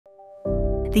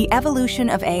The evolution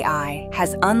of AI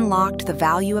has unlocked the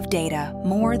value of data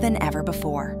more than ever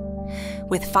before.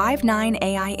 With Five9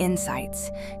 AI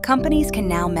Insights, companies can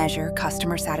now measure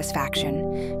customer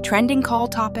satisfaction, trending call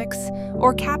topics,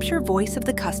 or capture voice of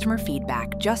the customer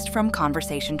feedback just from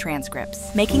conversation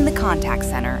transcripts, making the contact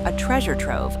center a treasure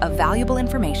trove of valuable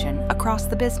information across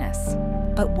the business.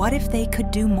 But what if they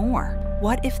could do more?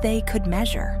 What if they could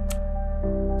measure?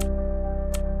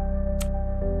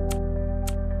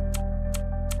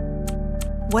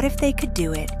 What if they could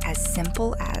do it as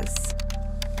simple as...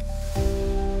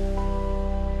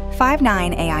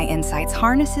 Five9 AI Insights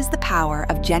harnesses the power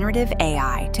of generative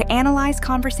AI to analyze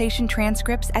conversation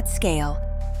transcripts at scale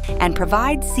and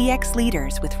provide CX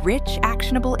leaders with rich,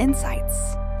 actionable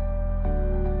insights.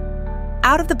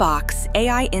 Out of the box,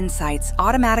 AI Insights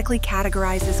automatically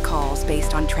categorizes calls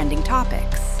based on trending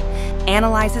topics,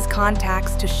 analyzes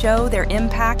contacts to show their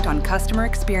impact on customer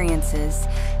experiences,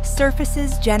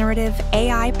 surfaces generative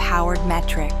AI-powered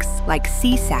metrics like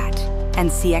CSAT and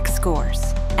CX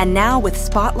scores. And now with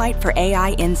Spotlight for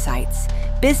AI Insights,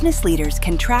 business leaders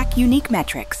can track unique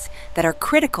metrics that are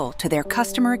critical to their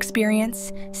customer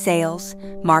experience, sales,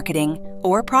 marketing,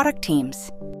 or product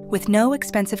teams. With no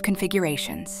expensive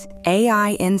configurations,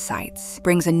 AI Insights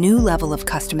brings a new level of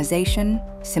customization,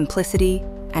 simplicity,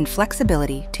 and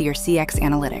flexibility to your CX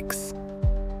analytics.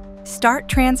 Start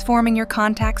transforming your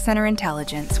contact center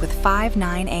intelligence with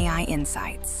Five9 AI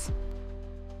Insights.